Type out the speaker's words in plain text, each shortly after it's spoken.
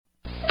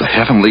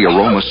heavenly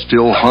aroma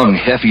still hung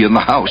heavy in the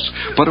house,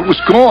 but it was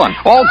gone,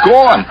 all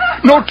gone.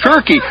 No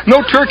turkey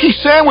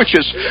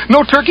sandwiches,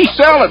 no turkey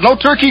salad, no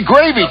turkey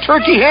gravy,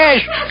 turkey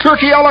hash,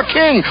 turkey a la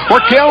king, or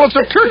gallons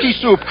of turkey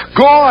soup.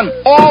 Gone,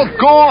 all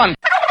gone.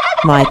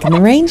 Mike and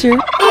the Ranger.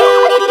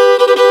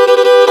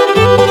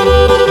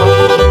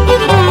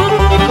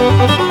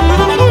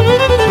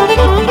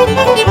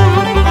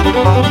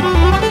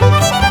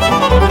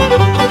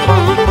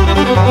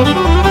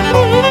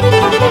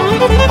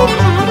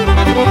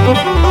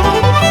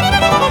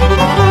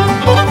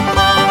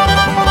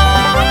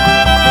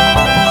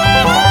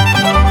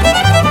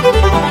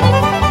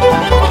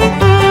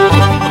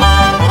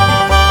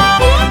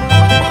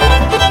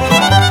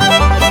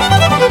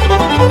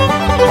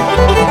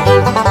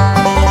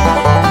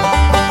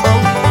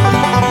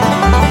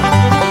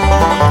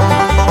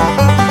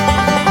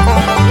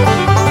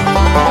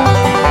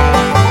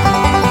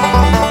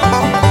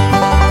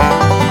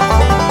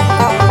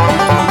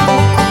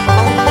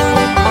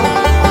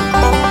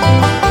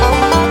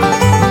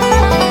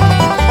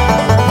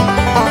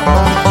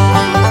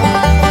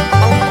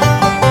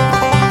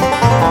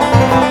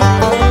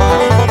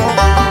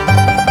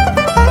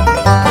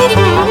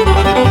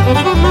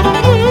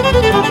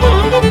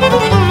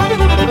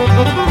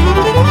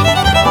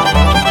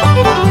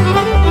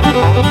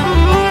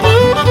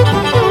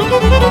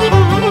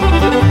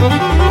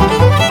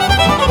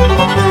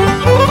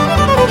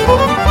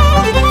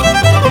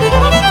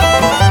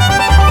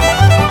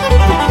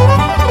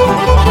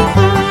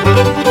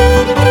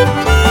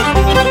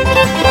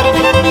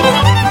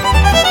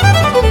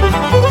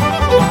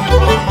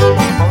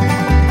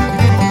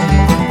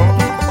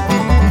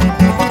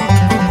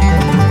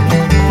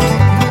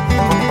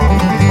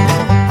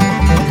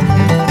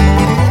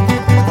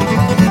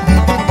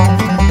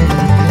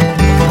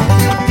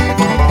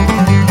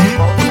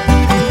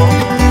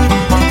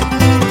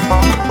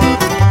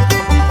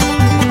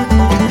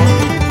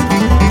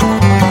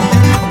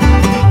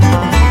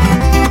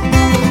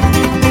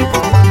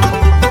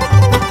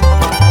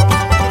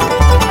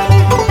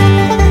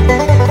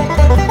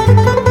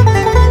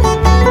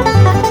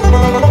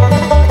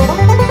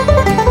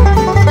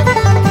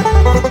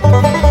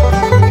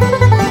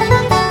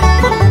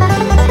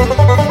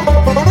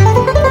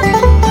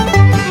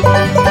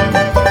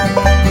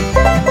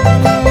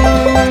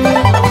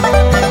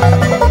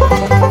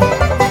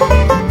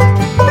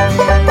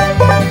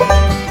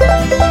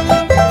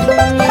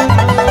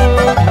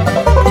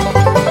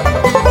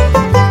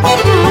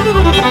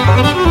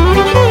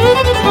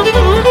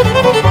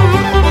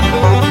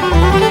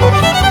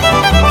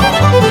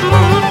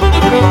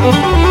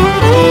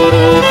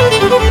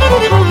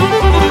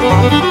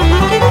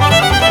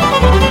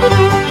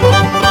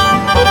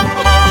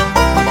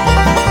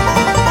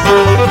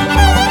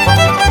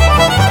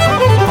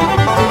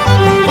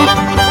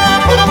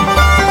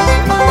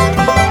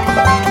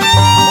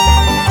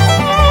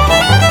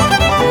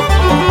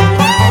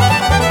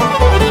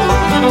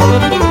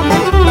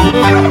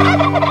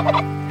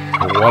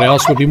 What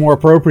else would be more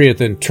appropriate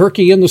than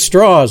Turkey in the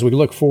Straw as we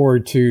look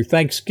forward to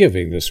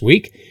Thanksgiving this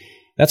week?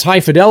 That's High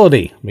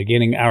Fidelity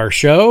beginning our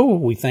show.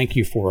 We thank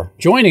you for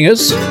joining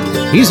us.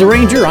 He's the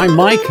Ranger, I'm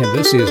Mike, and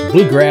this is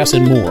Bluegrass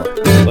and More.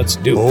 Let's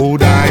do it. Oh,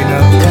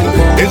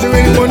 Dinah, is there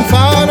anyone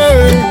finer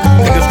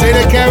in the state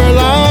of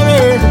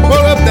Carolina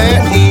or up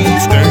that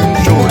eastern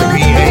shore of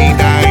PA,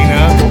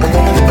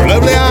 Dinah? Her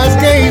lovely eyes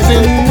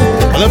gazing,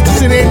 I love to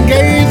sit and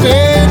gaze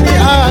in the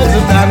eyes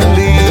of Dinah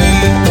Lee.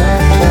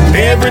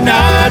 Every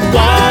night,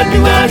 why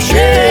do I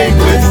shake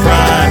with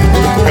fright?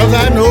 'Cause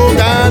I know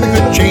Dinah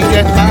could change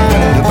that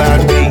mind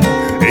about me.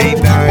 Hey,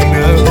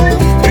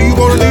 Dinah, do you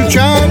want to do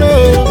China?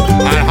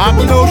 I'd hop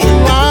an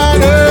ocean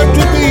liner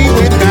to be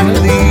with Dinah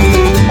Lee.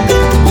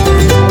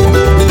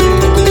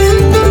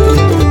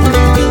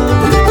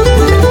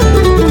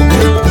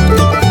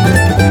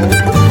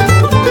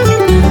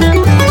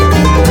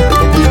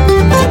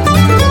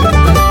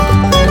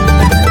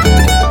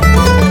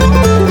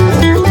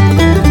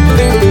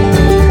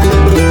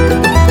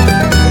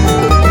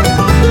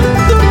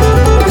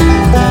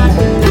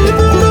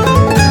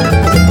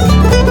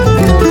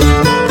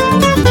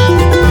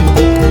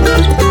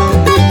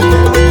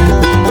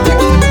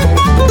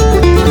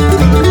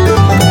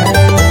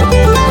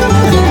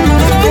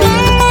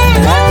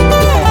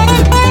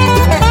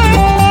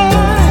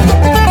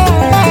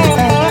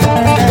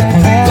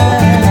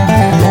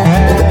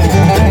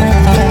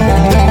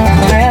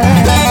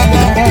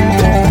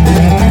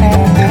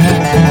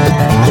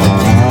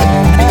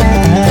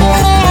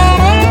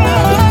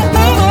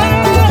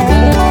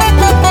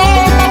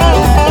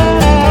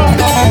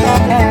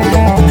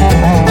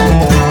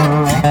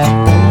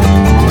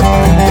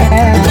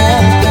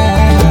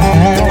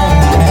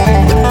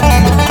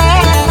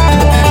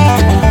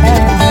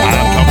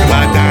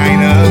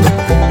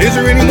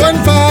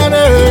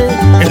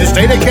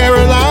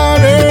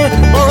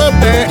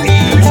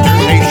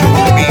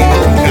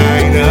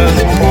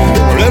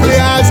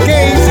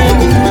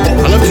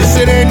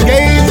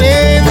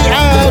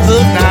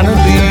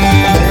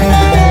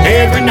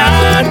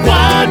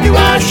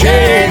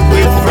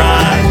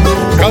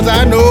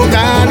 I know that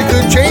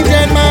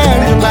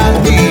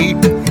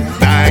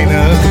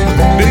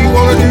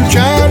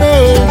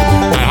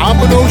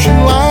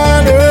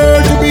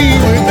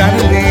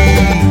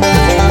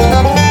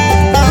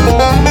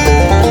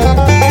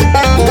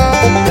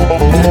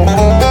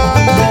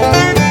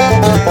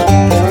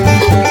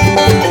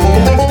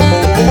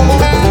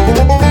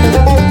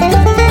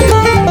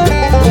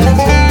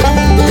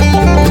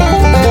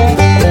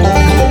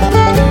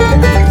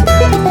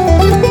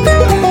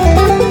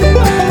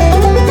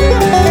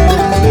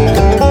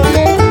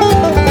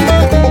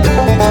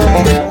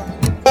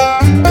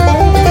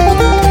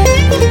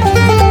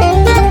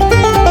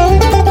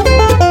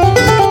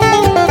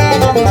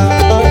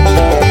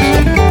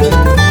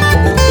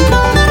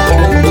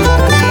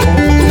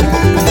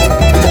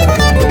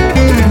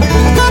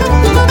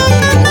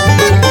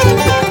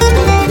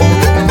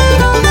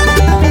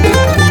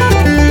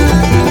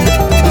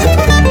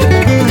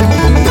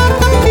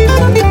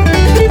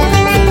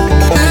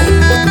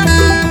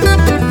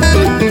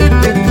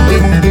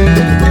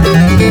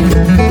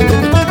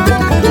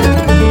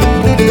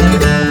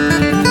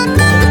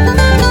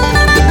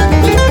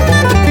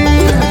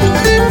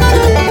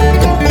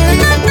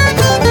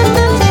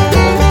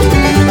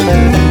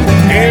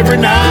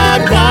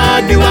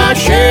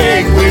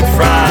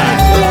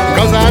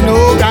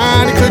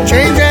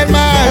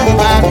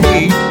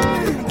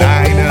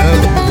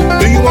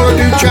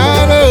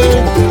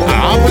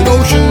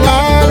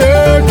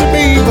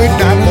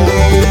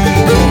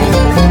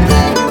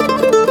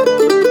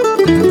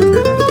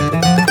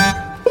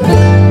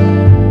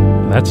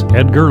That's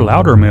Edgar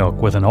Loudermilk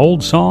with an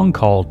old song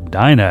called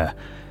Dinah.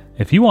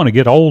 If you want to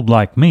get old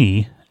like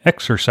me,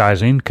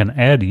 exercising can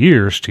add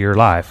years to your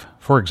life.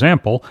 For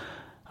example,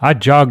 I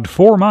jogged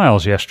 4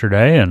 miles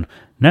yesterday, and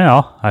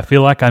now I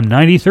feel like I'm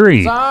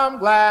 93. Some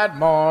glad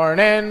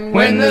morning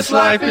when this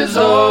life is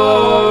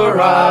o'er,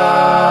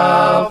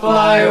 I'll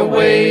fly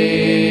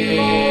away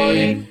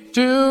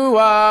to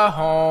a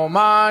home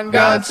on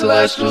God's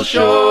celestial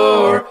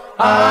shore.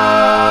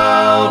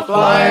 I'll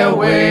fly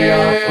away,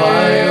 I'll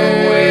fly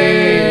away.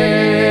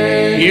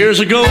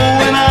 Years ago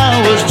when I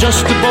was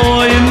just a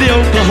boy in the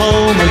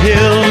Oklahoma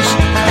hills,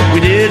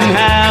 we didn't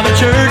have a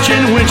church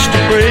in which to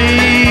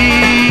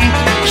pray.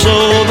 So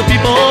the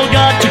people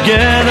got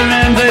together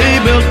and they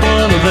built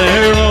one of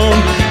their own,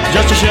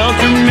 just a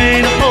shelter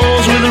made of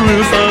poles with a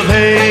roof of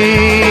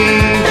hay.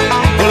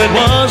 Well, it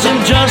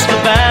wasn't just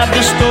the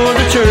Baptist or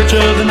the Church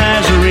of the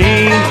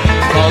Nazarene,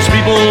 'cause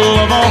people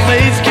of all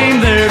faiths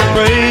came there to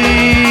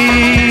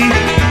pray.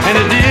 And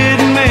it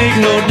didn't make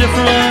no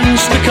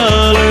difference the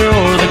color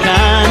or the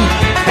kind,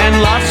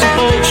 and lots of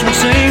folks would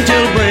sing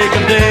till break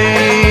of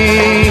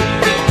day.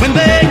 When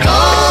they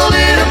called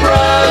it a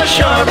brush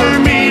arbor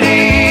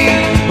meeting,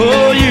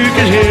 oh, you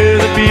could hear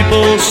the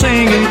people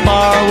singing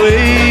far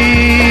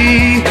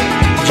away,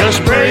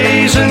 just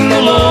praising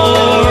the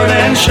Lord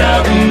and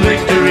shouting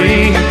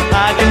victory.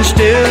 I can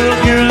still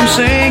hear them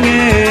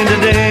singing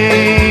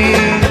today.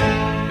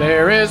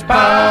 There is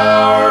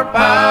power,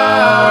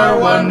 power,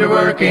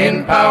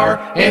 wonder-working power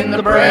in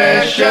the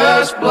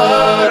precious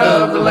blood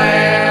of the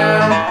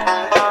Lamb.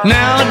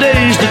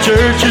 Nowadays the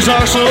churches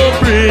are so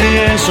pretty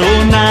and so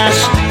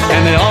nice,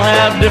 and they all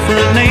have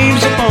different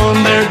names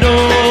upon their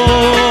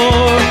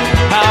door.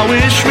 I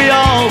wish we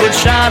all would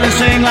shout and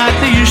sing like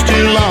they used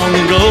to long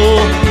ago,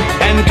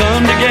 and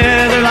come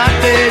together like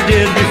they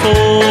did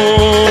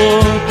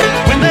before.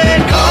 When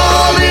they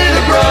called it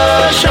a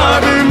brush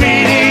arbor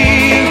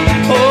meeting,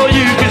 oh,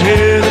 you could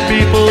hear the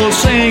people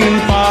singing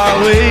far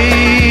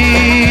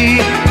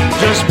away,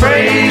 just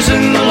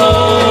praising the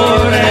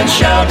Lord and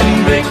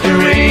shouting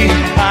victory.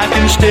 I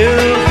can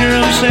still hear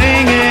them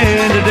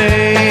singing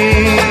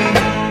today.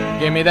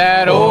 Give me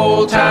that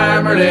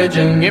old-time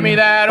religion, give me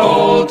that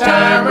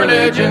old-time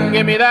religion,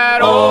 give me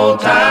that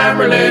old-time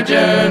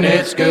religion,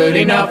 it's good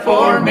enough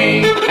for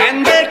me.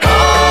 And they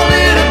call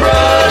it a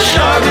brush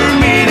arbor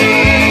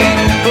meeting,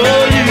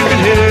 oh, you can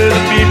hear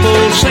the people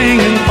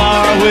singing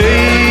far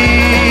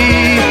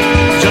away,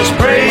 just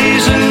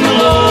praising the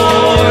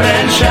Lord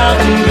and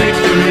shouting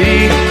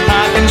victory.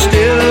 I can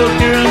still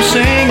hear them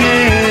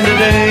singing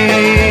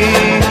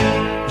today,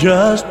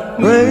 just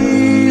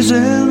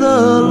praising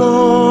the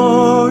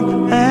Lord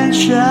and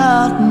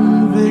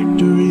shouting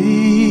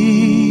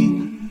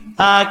victory.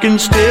 I can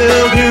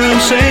still hear them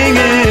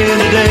singing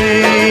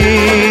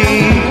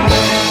today.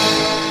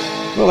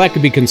 Well, that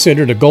could be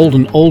considered a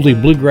golden oldie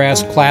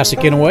bluegrass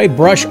classic in a way.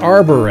 Brush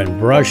Arbor and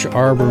Brush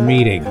Arbor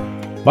Meeting.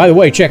 By the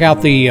way, check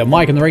out the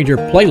Mike and the Ranger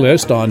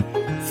playlist on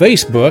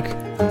Facebook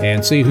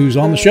and see who's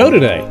on the show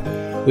today.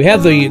 We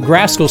have the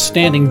Grascals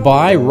standing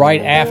by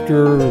right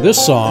after this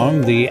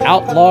song, the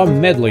Outlaw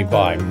Medley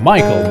by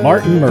Michael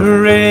Martin Murphy.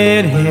 A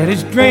red-headed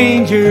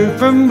stranger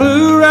from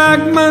Blue Rock,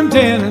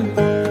 Montana,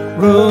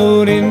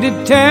 rode into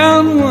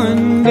town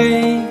one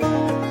day,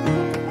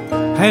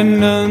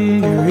 and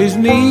under his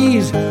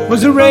knees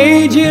was a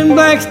raging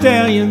black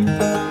stallion,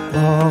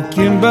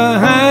 walking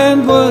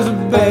behind was a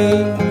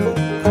bay.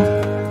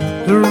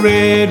 The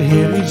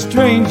red-headed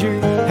stranger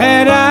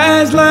had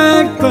eyes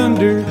like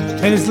thunder,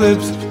 and his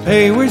lips,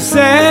 they were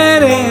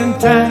sad and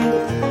tight,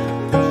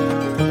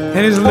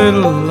 and his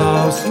little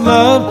lost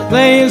love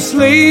lay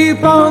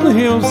asleep on the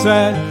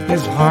hillside.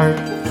 His heart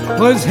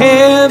was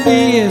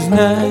heavy as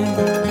night.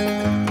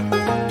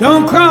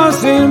 Don't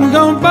cross him,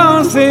 don't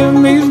boss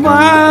him, he's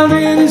wild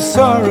in his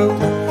sorrow,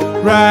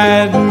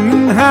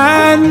 riding,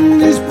 hiding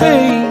his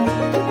pain.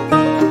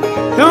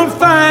 Don't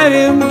fight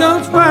him,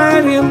 don't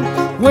spite him,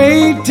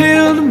 wait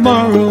till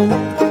tomorrow,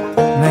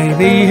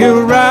 maybe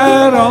he'll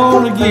ride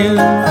on again.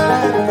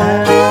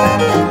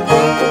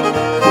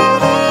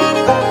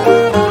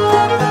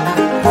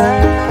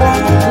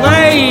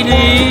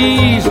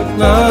 Ladies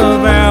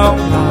love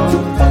outlaws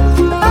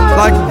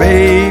like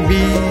babies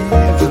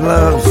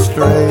love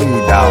stray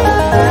dogs.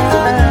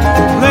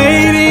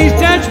 Ladies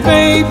touch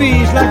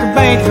babies like a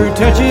banker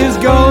touches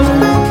gold,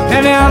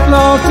 and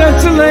outlaws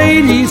touch a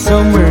lady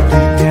somewhere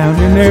deep down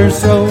in their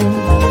soul.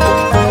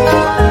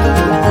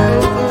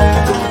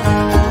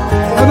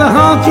 Well, the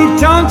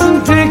honky-tonks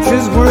in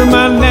Texas were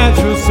my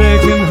natural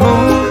second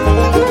home.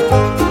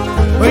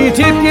 Well, you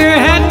tip your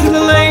hat to the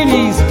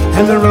ladies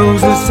and the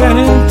roses of San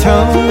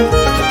Antonio.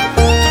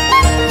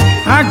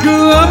 I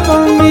grew up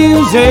on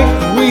music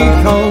we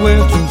call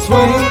Western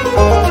swing.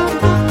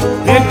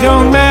 It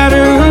don't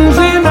matter who's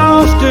in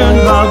Austin,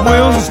 Bob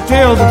Wills is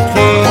still the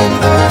king.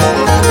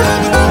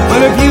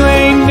 But if you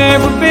ain't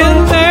never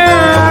been there,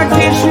 I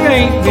guess you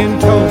ain't been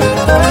told.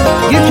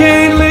 You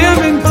can't live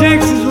in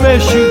Texas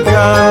unless you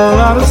got a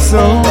lot of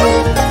soul.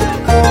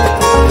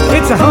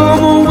 It's a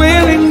home of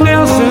Willie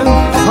Nelson,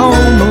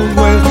 home of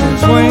Western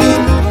swing.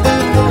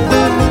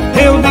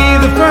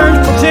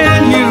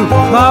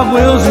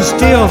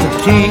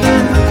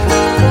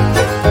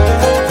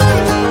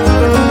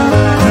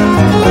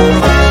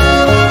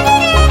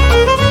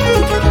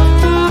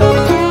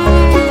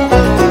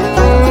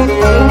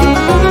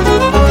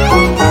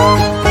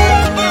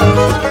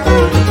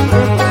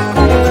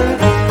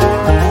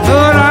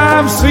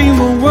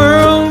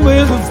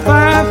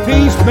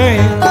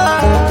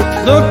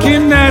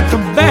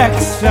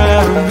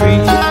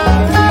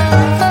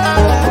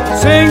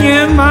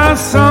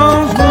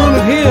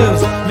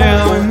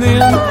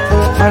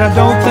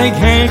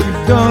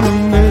 done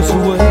them this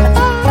way.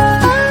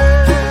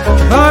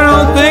 I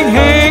don't think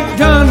Hank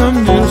done them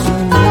this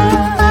way.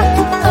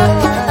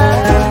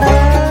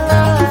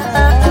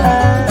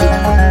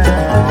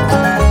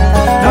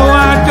 No,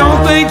 I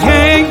don't think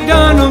Hank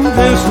done them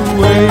this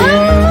way.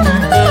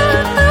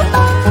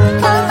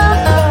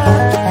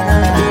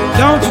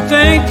 Don't you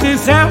think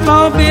this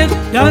outlaw bit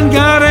done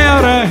got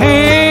out of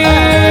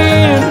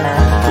hand?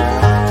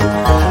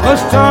 What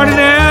started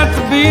out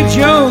to be a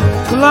joke,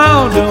 the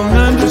law don't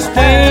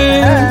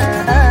understand.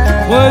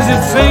 Was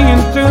it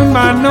singing through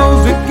my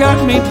nose that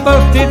got me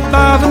busted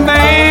by the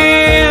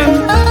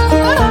band?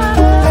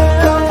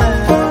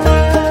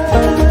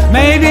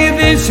 Maybe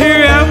this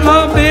here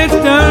outlaw bitch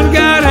done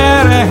got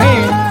out of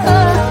hand.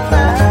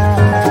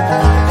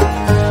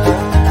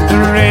 The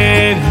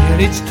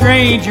red-headed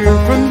stranger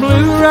from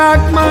Blue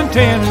Rock,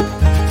 Montana,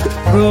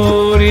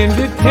 rode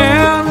into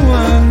town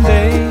one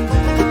day,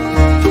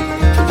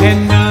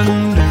 and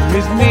under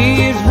his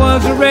knees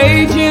was a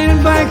raging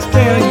black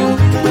stallion.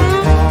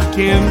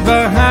 Walking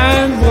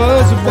behind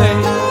was a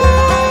bay.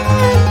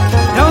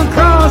 Don't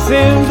cross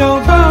him,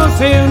 don't boss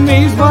him,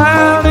 he's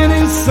wild in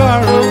his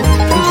sorrow.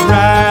 He's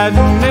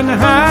riding and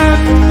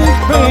hiding his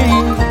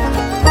pain.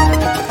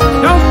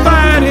 Don't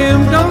fight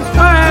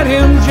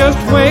him, just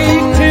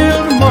wait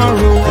till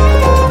tomorrow.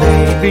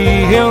 Maybe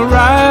he'll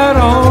ride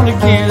on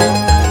again.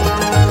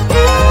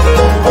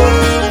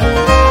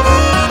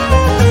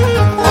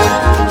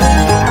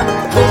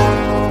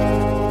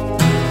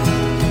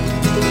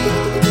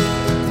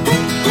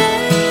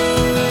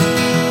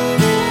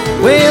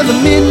 Well, the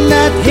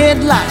midnight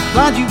headlight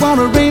blinds you on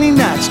a rainy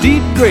night.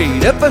 Steep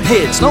grade up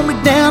ahead, slow me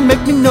down,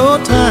 make me no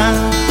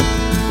time.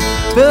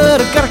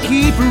 But I gotta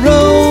keep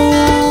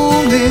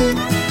rolling.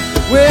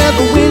 Well,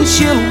 the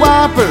windshield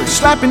wipers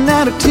slapping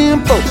out a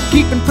tempo,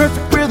 keeping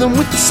perfect rhythm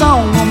with the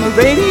song on the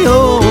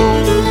radio.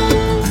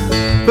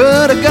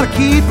 But I gotta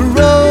keep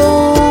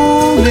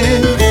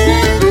rolling.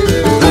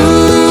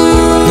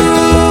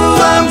 Ooh,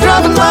 I'm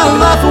driving my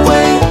life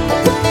away,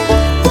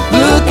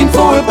 looking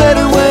for a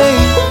better way.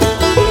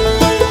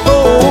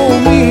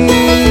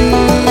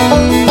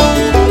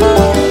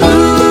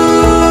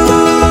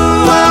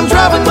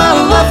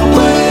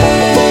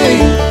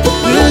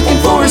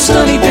 For a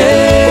sunny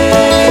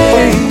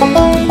day.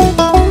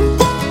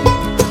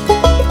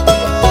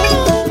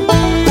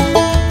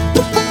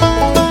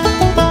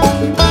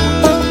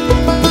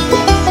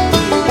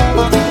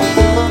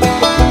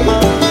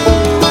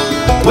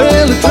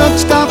 Well, the truck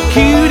stop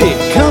cutie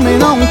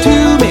coming on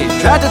to me,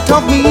 tried to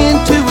talk me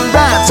into a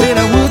ride, said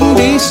I wouldn't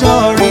be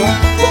sorry.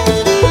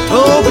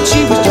 Oh, but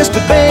she was just a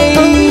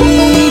baby.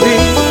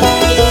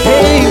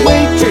 Hey,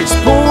 waitress,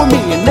 pour me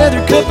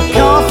another cup of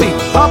coffee.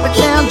 Pop it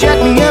down, jack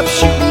me up,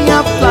 shoot me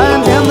up,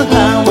 flying down the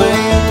highway,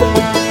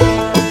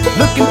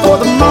 looking for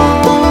the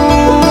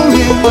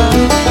morning.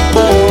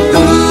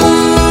 Ooh,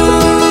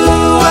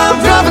 I'm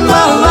driving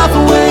my life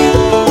away,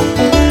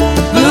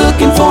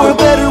 looking for a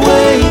better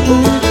way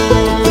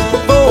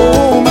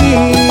for me.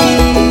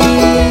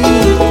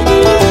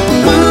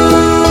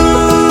 Ooh,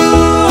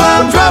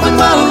 I'm driving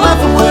my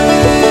life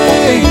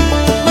away,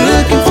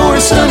 looking for a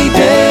sunny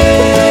day.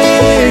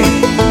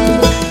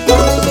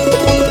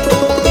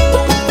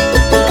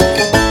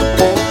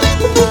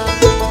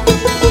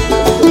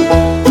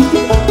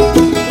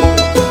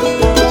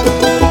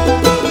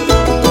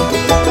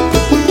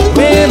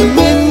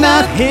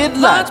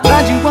 Headlights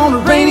blind you on a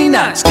rainy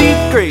night. Steep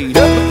grade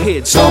up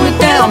ahead, slow it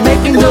down,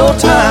 making no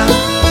time.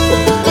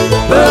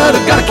 But I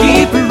gotta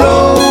keep it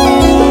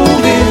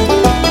rolling.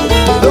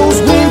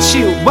 Those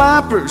windshield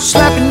wipers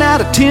slapping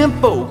out a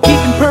tempo,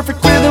 keeping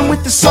perfect rhythm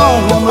with the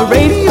song on the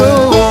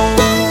radio.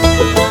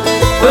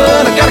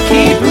 But I gotta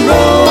keep it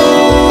rolling.